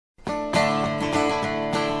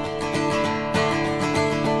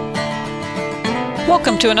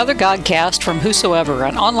Welcome to another Godcast from Whosoever,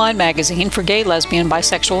 an online magazine for gay, lesbian,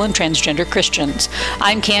 bisexual, and transgender Christians.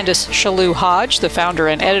 I'm Candace Shalou Hodge, the founder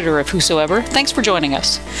and editor of Whosoever. Thanks for joining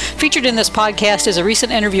us. Featured in this podcast is a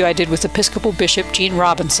recent interview I did with Episcopal Bishop Gene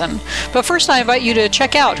Robinson. But first, I invite you to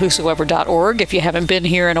check out whosoever.org if you haven't been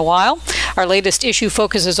here in a while. Our latest issue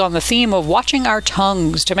focuses on the theme of watching our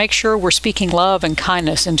tongues to make sure we're speaking love and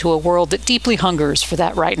kindness into a world that deeply hungers for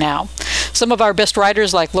that right now. Some of our best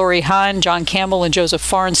writers like Lori Hine, John Campbell, and Joseph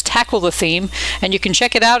Farnes tackle the theme, and you can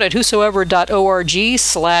check it out at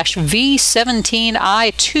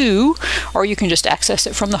whosoever.org/V17I2, or you can just access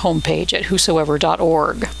it from the homepage at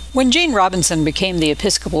whosoever.org. When Gene Robinson became the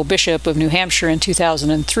Episcopal Bishop of New Hampshire in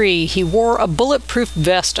 2003, he wore a bulletproof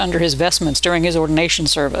vest under his vestments during his ordination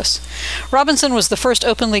service. Robinson was the first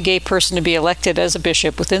openly gay person to be elected as a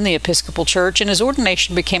bishop within the Episcopal Church, and his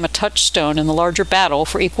ordination became a touchstone in the larger battle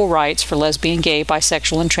for equal rights for lesbian, gay,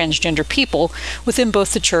 bisexual, and transgender people within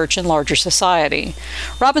both the church and larger society.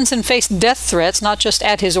 Robinson faced death threats not just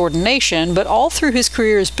at his ordination, but all through his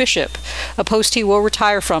career as bishop, a post he will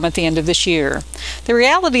retire from at the end of this year. The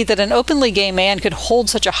reality that an openly gay man could hold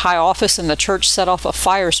such a high office in the church set off a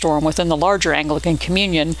firestorm within the larger Anglican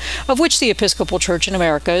communion, of which the Episcopal Church in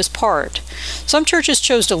America is part. Some churches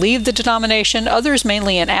chose to leave the denomination, others,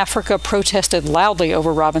 mainly in Africa, protested loudly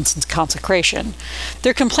over Robinson's consecration.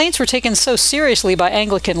 Their complaints were taken so seriously by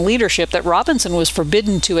Anglican leadership that Robinson was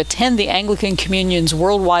forbidden to attend the Anglican Communion's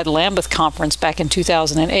worldwide Lambeth Conference back in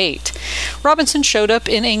 2008. Robinson showed up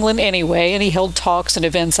in England anyway, and he held talks and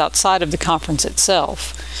events outside of the conference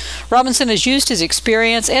itself. Robinson has used his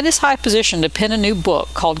experience and his high position to pen a new book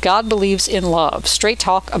called God Believes in Love, Straight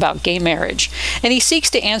Talk About Gay Marriage, and he seeks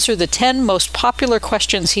to answer the 10 most popular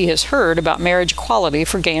questions he has heard about marriage equality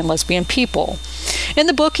for gay and lesbian people. In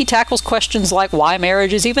the book, he tackles questions like why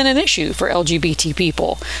marriage is even an issue for LGBT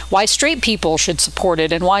people, why straight people should support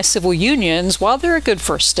it, and why civil unions, while they're a good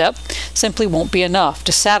first step, simply won't be enough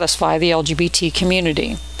to satisfy the LGBT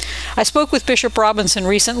community. I spoke with Bishop Robinson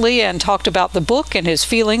recently and talked about the book and his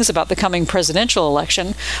feelings about the coming presidential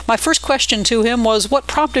election. My first question to him was, what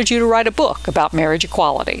prompted you to write a book about marriage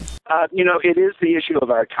equality? It is the issue of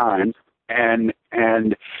our time, and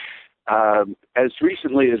as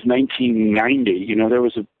recently as 1990, there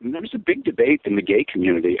was a big debate in the gay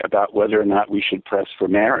community about whether or not we should press for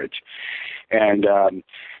marriage, and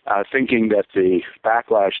thinking that the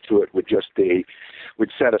backlash to it would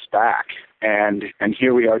set us back. And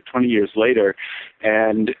here we are 20 years later,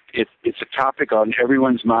 and it's a topic on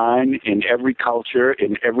everyone's mind in every culture,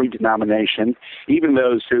 in every denomination, even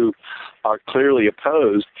those who are clearly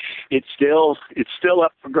opposed. It's still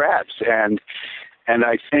up for grabs, and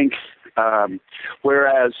I think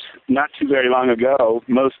whereas not too very long ago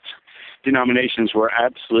most denominations were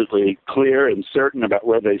absolutely clear and certain about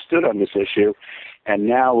where they stood on this issue, and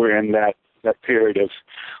now we're in that period of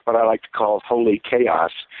what I like to call holy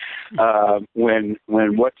chaos, when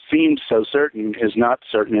what seems so certain is not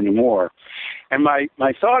certain anymore. And my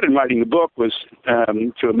thought in writing the book was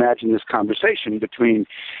to imagine this conversation between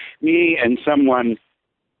me and someone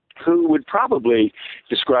who would probably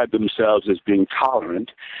describe themselves as being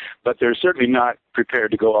tolerant, but they're certainly not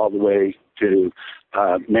prepared to go all the way to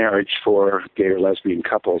marriage for gay or lesbian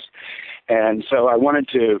couples. And so I wanted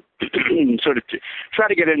to sort of try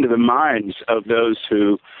to get into the minds of those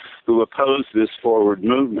who oppose this forward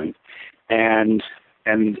movement, and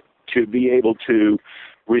to be able to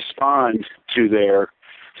respond to their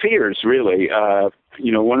fears, really.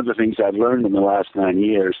 One of the things I've learned in the last 9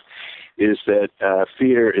 years is that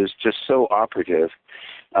fear is just so operative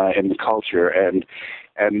in the culture, and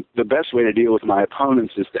the best way to deal with my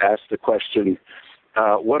opponents is to ask the question,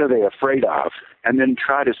 what are they afraid of, and then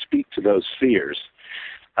try to speak to those fears.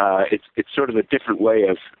 It's sort of a different way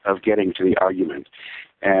of getting to the argument,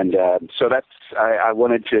 and so I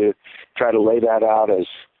wanted to try to lay that out as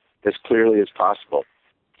clearly as possible.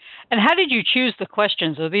 And how did you choose the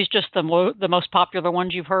questions? Are these just the most popular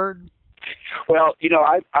ones you've heard? Well,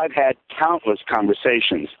 I've had countless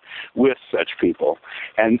conversations with such people,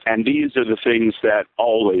 and these are the things that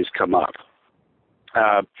always come up.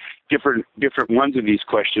 Different ones of these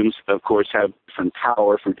questions, of course, have different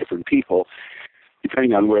power for different people,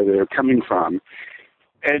 depending on where they're coming from.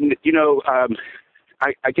 And, I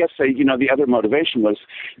guess, the other motivation was,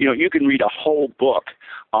 you can read a whole book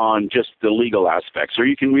on just the legal aspects, or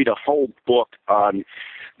you can read a whole book on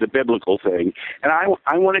the biblical thing. And I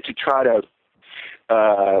wanted to try to,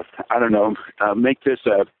 make this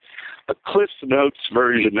a Cliff Notes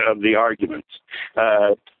version of the arguments,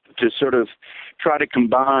 to sort of try to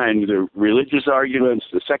combine the religious arguments,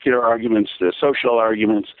 the secular arguments, the social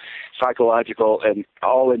arguments, psychological, and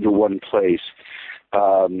all into one place.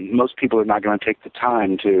 Most people are not going to take the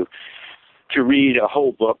time to read a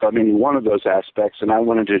whole book on any one of those aspects, and I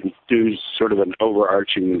wanted to do sort of an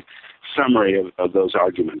overarching summary of those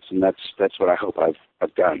arguments, and that's what I hope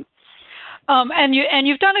I've done. And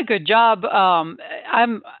you've done a good job.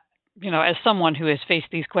 I'm, as someone who has faced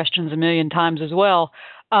these questions a million times as well.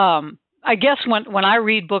 I guess when I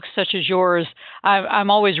read books such as yours, I'm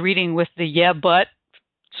always reading with the yeah, but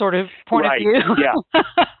sort of point of view. Yeah.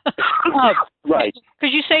 Right.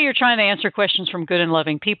 Because you say you're trying to answer questions from good and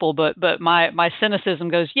loving people, but my cynicism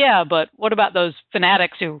goes, yeah, but what about those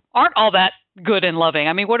fanatics who aren't all that good and loving?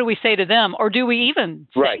 I mean, what do we say to them, or do we even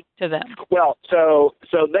say to them? Well, so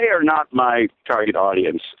they are not my target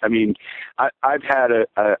audience. I mean, I've had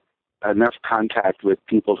enough contact with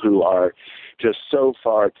people who are just so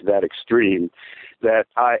far to that extreme that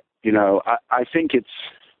I think it's,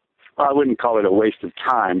 I wouldn't call it a waste of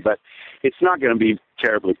time, but it's not going to be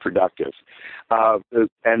terribly productive. And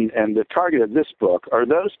the target of this book are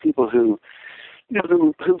those people who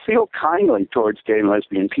feel kindly towards gay and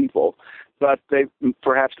lesbian people, but they've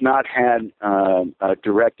perhaps not had a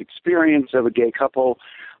direct experience of a gay couple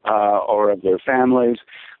or of their families.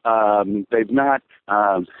 They've not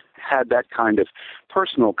had that kind of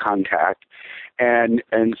personal contact, and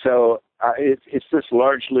so it's this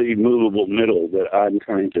largely movable middle that I'm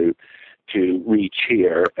trying to reach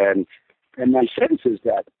here, and my sense is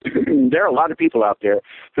that there are a lot of people out there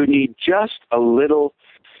who need just a little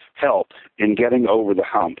help in getting over the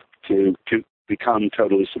hump to become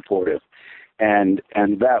totally supportive, and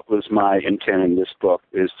that was my intent in this book,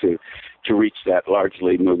 is to reach that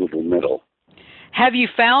largely movable middle. Have you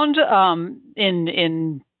found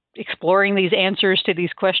in exploring these answers to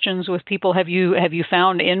these questions with people, have you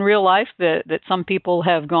found in real life that some people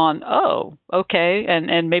have gone, oh, okay,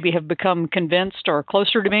 and maybe have become convinced or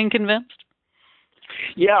closer to being convinced?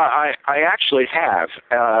 Yeah, I actually have.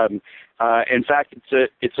 In fact,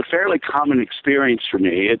 it's a fairly common experience for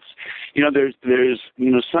me. It's, there's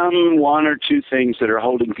some one or two things that are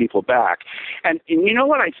holding people back, and you know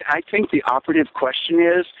what I think the operative question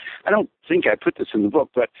is. I don't think I put this in the book,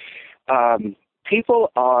 but a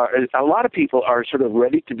lot of people are sort of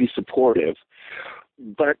ready to be supportive,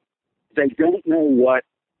 but they don't know what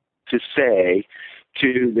to say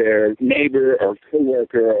to their neighbor or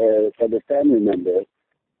coworker or other family member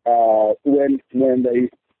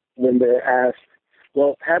when they're asked,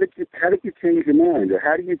 well, how did you change your mind, or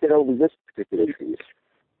how do you get over this particular piece?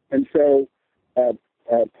 And so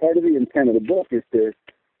part of the intent of the book is to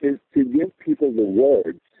give people the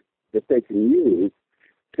words that they can use,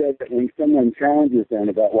 so that when someone challenges them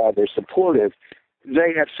about why they're supportive,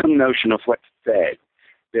 they have some notion of what to say.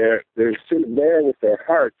 They're sort of there with their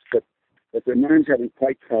hearts, but their minds haven't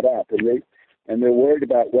quite caught up, and they're worried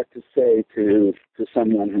about what to say to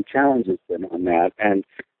someone who challenges them on that. And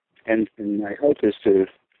my hope is to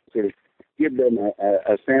sort of give them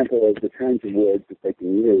a sample of the kinds of words that they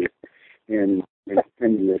can use in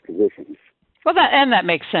defending their positions. Well, that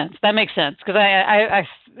makes sense. That makes sense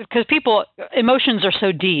because people, emotions are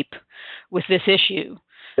so deep with this issue.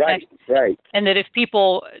 Right. And that if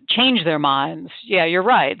people change their minds, yeah, you're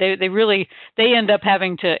right. They end up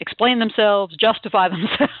having to explain themselves, justify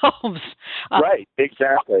themselves. Right,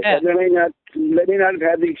 exactly. Yeah. And they may not have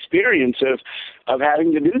had the experience of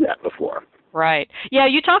having to do that before. Right. Yeah,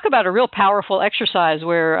 you talk about a real powerful exercise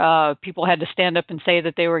where people had to stand up and say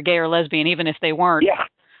that they were gay or lesbian, even if they weren't. Yeah.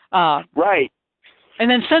 Right. And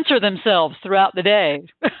then censor themselves throughout the day.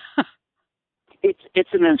 It's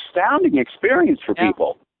an astounding experience for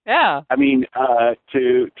people. Yeah. I mean,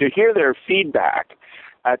 to hear their feedback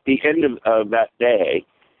at the end of that day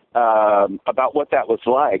about what that was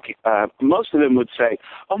like, most of them would say,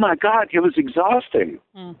 "Oh my God, it was exhausting."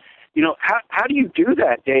 Mm. How do you do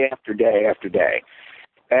that day after day after day?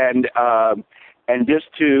 And just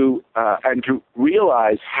to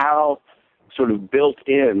realize how sort of built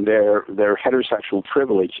in their heterosexual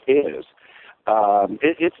privilege is.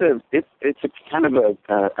 It's a kind of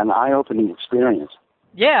an eye-opening experience.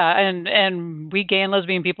 Yeah, and we gay and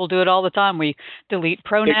lesbian people do it all the time. We delete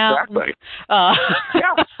pronouns. Exactly.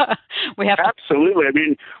 Yeah. We have absolutely. I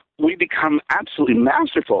mean, we become absolutely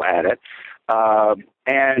masterful at it,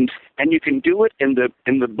 and you can do it in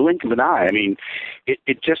the blink of an eye. I mean,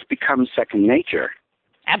 it just becomes second nature.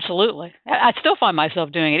 Absolutely. I still find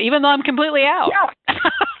myself doing it, even though I'm completely out. Yeah,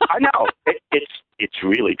 I know. It's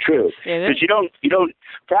really true, because you don't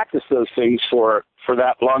practice those things for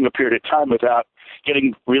that long a period of time without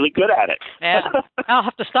getting really good at it. Yeah, I'll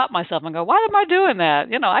have to stop myself and go, why am I doing that?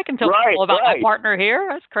 I can tell people about my partner here.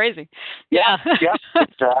 That's crazy. Yeah,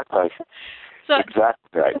 exactly. So,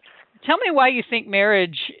 exactly right. Tell me why you think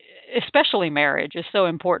marriage especially marriage, is so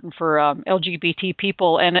important for LGBT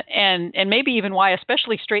people, and maybe even why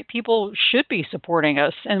especially straight people should be supporting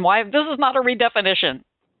us, and why this is not a redefinition.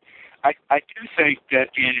 I do think that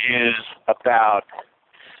it is about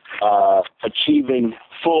achieving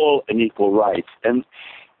full and equal rights, and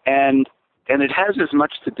it has as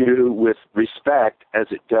much to do with respect as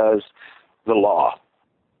it does the law.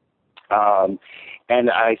 And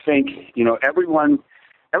I think, everyone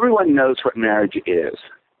knows what marriage is.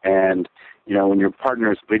 And, when your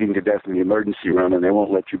partner is bleeding to death in the emergency room and they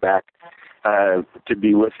won't let you back to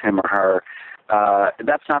be with him or her,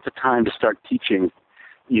 that's not the time to start teaching,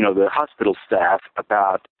 the hospital staff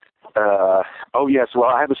about, oh yes, well,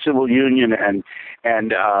 I have a civil union and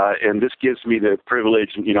this gives me the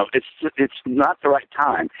privilege. It's not the right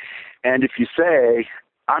time. And if you say,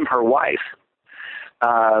 I'm her wife,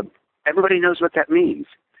 everybody knows what that means,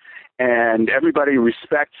 and everybody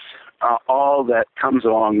respects all that comes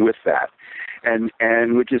along with that,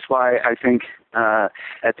 and which is why I think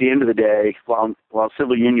at the end of the day, while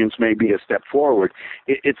civil unions may be a step forward,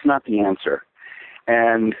 it's not the answer,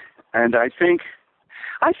 and I think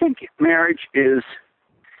marriage is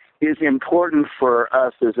important for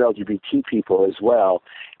us as LGBT people as well,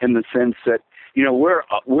 in the sense that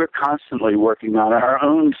we're constantly working on our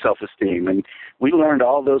own self-esteem, and we learned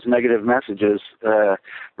all those negative messages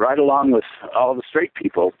right along with all the straight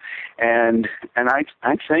people, and I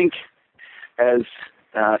think as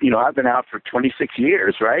I've been out for 26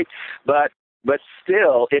 years, right? But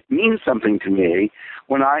still, it means something to me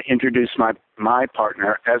when I introduce my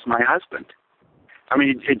partner as my husband. I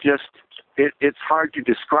mean, it's hard to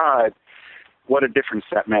describe what a difference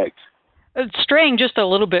that makes. Straying just a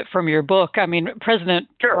little bit from your book, I mean, President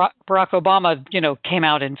Sure. Barack Obama, came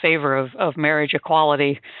out in favor of marriage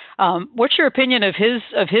equality. What's your opinion of his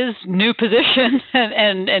new position,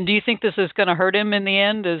 and do you think this is going to hurt him in the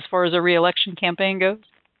end as far as a re-election campaign goes?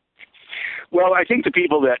 Well, I think the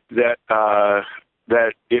people that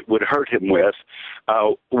it would hurt him with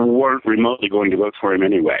weren't remotely going to vote for him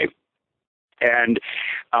anyway, and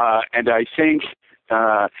I think.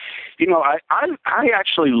 I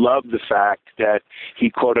actually love the fact that he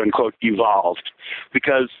quote unquote evolved,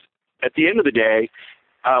 because at the end of the day,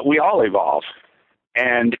 we all evolve,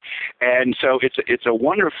 and so it's a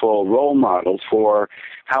wonderful role model for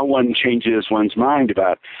how one changes one's mind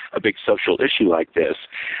about a big social issue like this.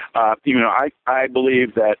 I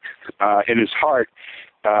believe that in his heart,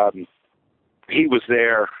 he was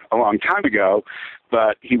there a long time ago,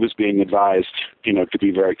 but he was being advised, to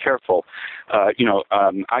be very careful.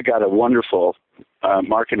 I got a wonderful,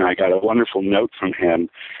 Mark and I got a wonderful note from him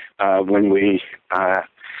when we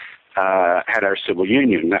had our civil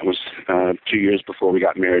union. That was 2 years before we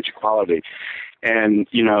got marriage equality. And,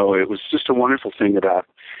 it was just a wonderful thing about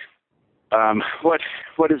what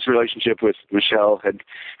his relationship with Michelle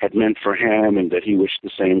had meant for him, and that he wished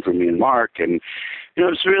the same for me and Mark. And, it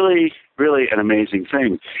was really, really an amazing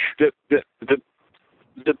thing.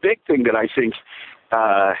 The big thing that I think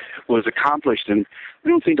was accomplished, and I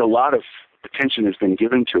don't think a lot of attention has been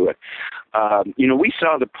given to it. We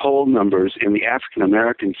saw the poll numbers in the African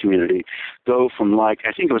American community go from I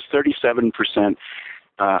think it was 37%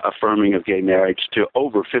 affirming of gay marriage to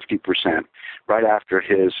over 50% right after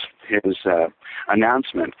his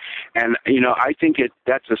announcement. And I think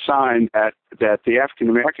that's a sign that the African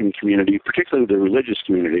American community, particularly the religious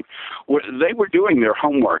community, they were doing their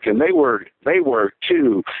homework, and they were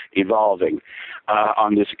too evolving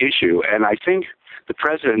on this issue. And I think the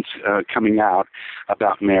president's coming out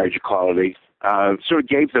about marriage equality sort of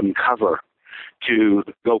gave them cover to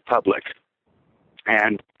go public.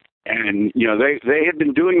 And they had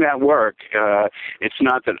been doing that work. It's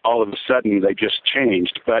not that all of a sudden they just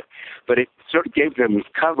changed, but it sort of gave them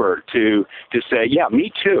cover to say, yeah,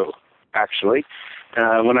 me too, actually.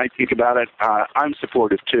 When I think about it, I'm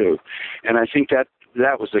supportive too. And I think that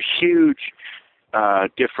was a huge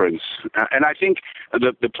difference. And I think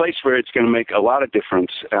the place where it's going to make a lot of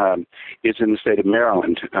difference is in the state of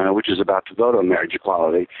Maryland, which is about to vote on marriage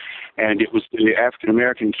equality. And it was the African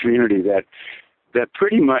American community that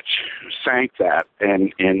pretty much sank that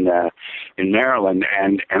in Maryland,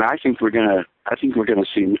 and I think we're gonna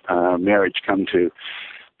see marriage come to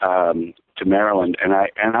Maryland, and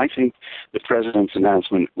I think the president's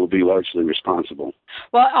announcement will be largely responsible.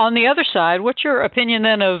 Well, on the other side, what's your opinion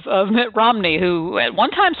then of Mitt Romney, who at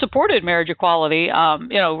one time supported marriage equality,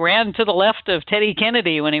 ran to the left of Teddy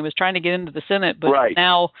Kennedy when he was trying to get into the Senate, but right.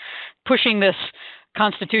 now pushing this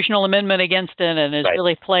constitutional amendment against it and is right.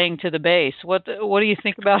 really playing to the base. What do you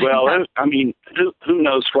think about Well, that? I mean, who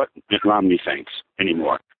knows what Mitt Romney thinks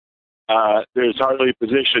anymore? there's hardly a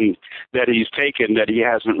position that he's taken that he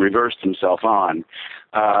hasn't reversed himself on.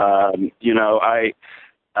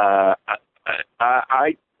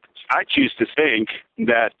 I choose to think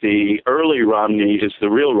that the early Romney is the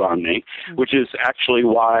real Romney, which is actually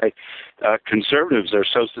why conservatives are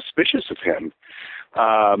so suspicious of him.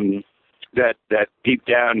 That deep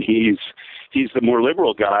down he's the more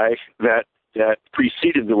liberal guy that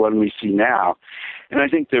preceded the one we see now, and I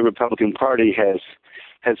think the Republican Party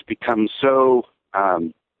has become so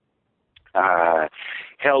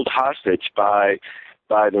held hostage by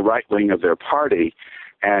the right wing of their party,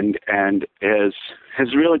 and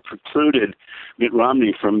has really precluded Mitt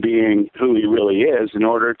Romney from being who he really is in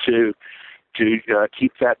order to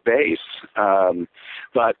keep that base.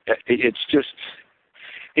 But it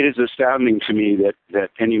is astounding to me that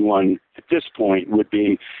anyone at this point would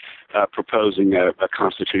be proposing a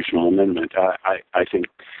constitutional amendment. I think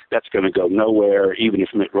that's going to go nowhere, even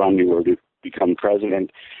if Mitt Romney were to become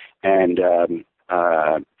president. And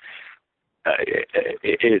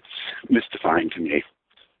it's mystifying to me.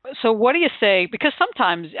 So what do you say? Because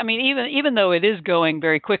sometimes, I mean, even though it is going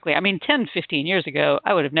very quickly, I mean, 10, 15 years ago,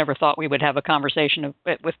 I would have never thought we would have a conversation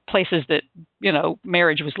with places that,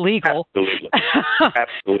 marriage was legal. Absolutely.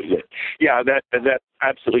 Absolutely. Yeah, that's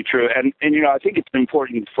absolutely true. And I think it's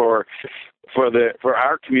important for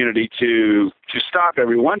our community to stop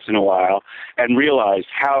every once in a while and realize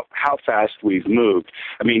how fast we've moved.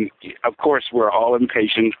 I mean, of course, we're all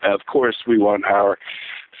impatient. Of course, we want our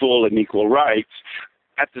full and equal rights.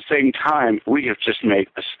 At the same time, we have just made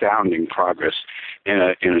astounding progress in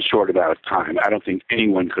a short amount of time. I don't think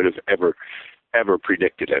anyone could have ever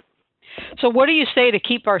predicted it. So what do you say to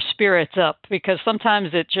keep our spirits up? Because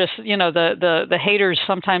sometimes it just, the haters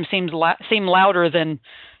sometimes seem louder than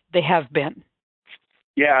they have been.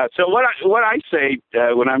 Yeah. So what I say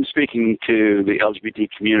when I'm speaking to the LGBT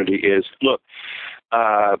community is, look,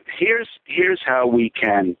 here's how we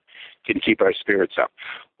can keep our spirits up.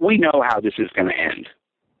 We know how this is going to end.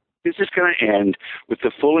 This is going to end with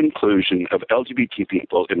the full inclusion of LGBT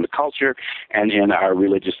people in the culture and in our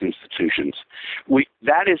religious institutions.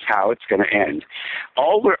 That is how it's going to end.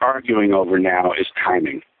 All we're arguing over now is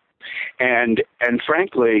timing. And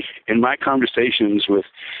frankly, in my conversations with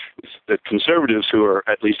the conservatives who are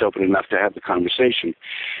at least open enough to have the conversation,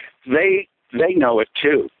 they know it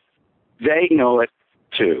too. They know it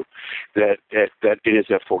too, that it is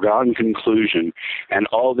a foregone conclusion, and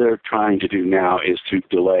all they're trying to do now is to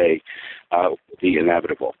delay the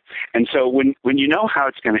inevitable. And so when you know how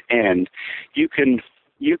it's going to end, you can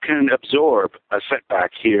absorb a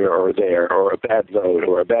setback here or there, or a bad vote,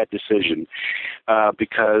 or a bad decision,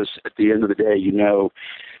 because at the end of the day,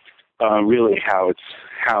 really how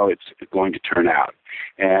it's going to turn out.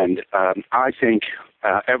 And I think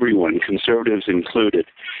everyone, conservatives included,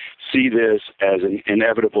 see this as an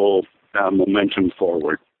inevitable momentum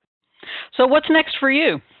forward. So what's next for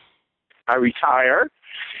you? I retire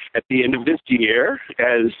at the end of this year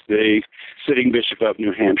as the sitting bishop of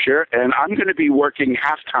New Hampshire, and I'm going to be working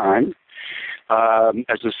half-time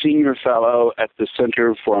as a senior fellow at the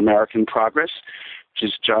Center for American Progress, which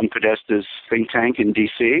is John Podesta's think tank in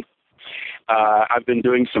D.C. I've been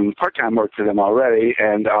doing some part-time work for them already,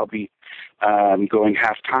 and I'll be going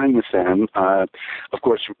half-time with them, of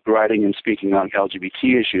course, writing and speaking on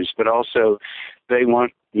LGBT issues, but also they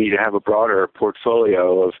want me to have a broader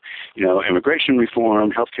portfolio of, immigration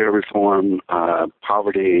reform, healthcare reform,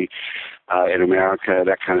 poverty in America,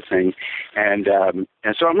 that kind of thing. And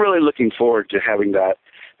so I'm really looking forward to having that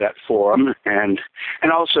forum and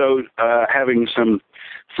also having some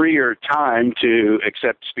freer time to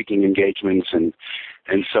accept speaking engagements and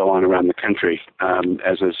so on around the country.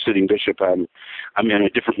 As a sitting bishop, I'm in a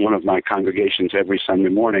different one of my congregations every Sunday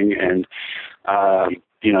morning, and I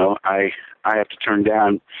have to turn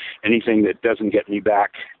down anything that doesn't get me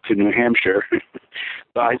back to New Hampshire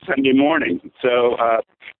by Sunday morning. So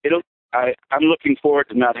I'm looking forward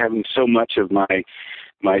to not having so much of my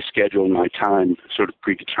schedule and my time sort of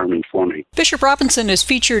predetermined for me. Bishop Robinson is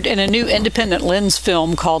featured in a new Independent Lens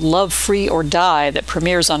film called Love, Free, or Die that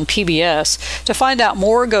premieres on PBS. To find out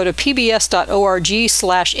more, go to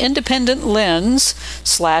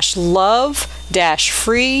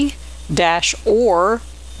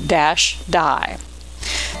pbs.org/independent-lens/love-free-or-die.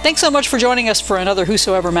 Thanks so much for joining us for another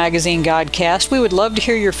Whosoever Magazine Godcast. We would love to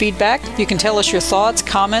hear your feedback. You can tell us your thoughts,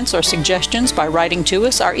 comments, or suggestions by writing to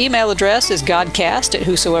us. Our email address is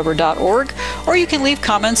godcast@whosoever.org, or you can leave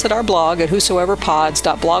comments at our blog at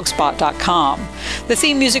whosoeverpods.blogspot.com. The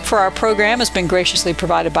theme music for our program has been graciously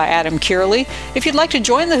provided by Adam Kierley. If you'd like to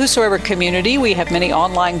join the Whosoever community, we have many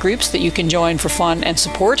online groups that you can join for fun and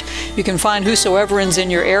support. You can find Whosoeverans in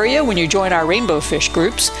your area when you join our Rainbow Fish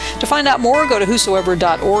groups. To find out more, go to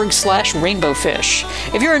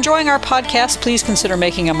whosoever.org/rainbowfish. If you're enjoying our podcast, please consider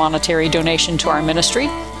making a monetary donation to our ministry.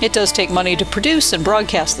 It does take money to produce and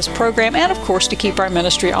broadcast this program, and of course to keep our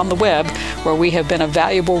ministry on the web, where we have been a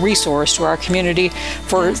valuable resource to our community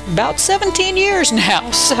for about 17 years now.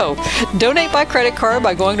 So donate by credit card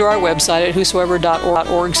by going to our website at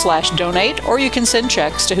whosoever.org/donate, or you can send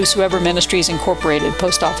checks to Whosoever Ministries Incorporated,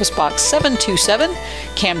 Post Office Box 727,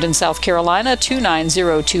 Camden, South Carolina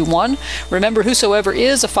 29021. Remember, Whosoever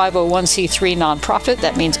is a 501c3 nonprofit.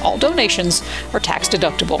 That means all donations are tax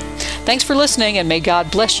deductible. Thanks for listening, and may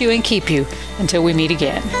God bless you and keep you until we meet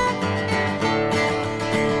again.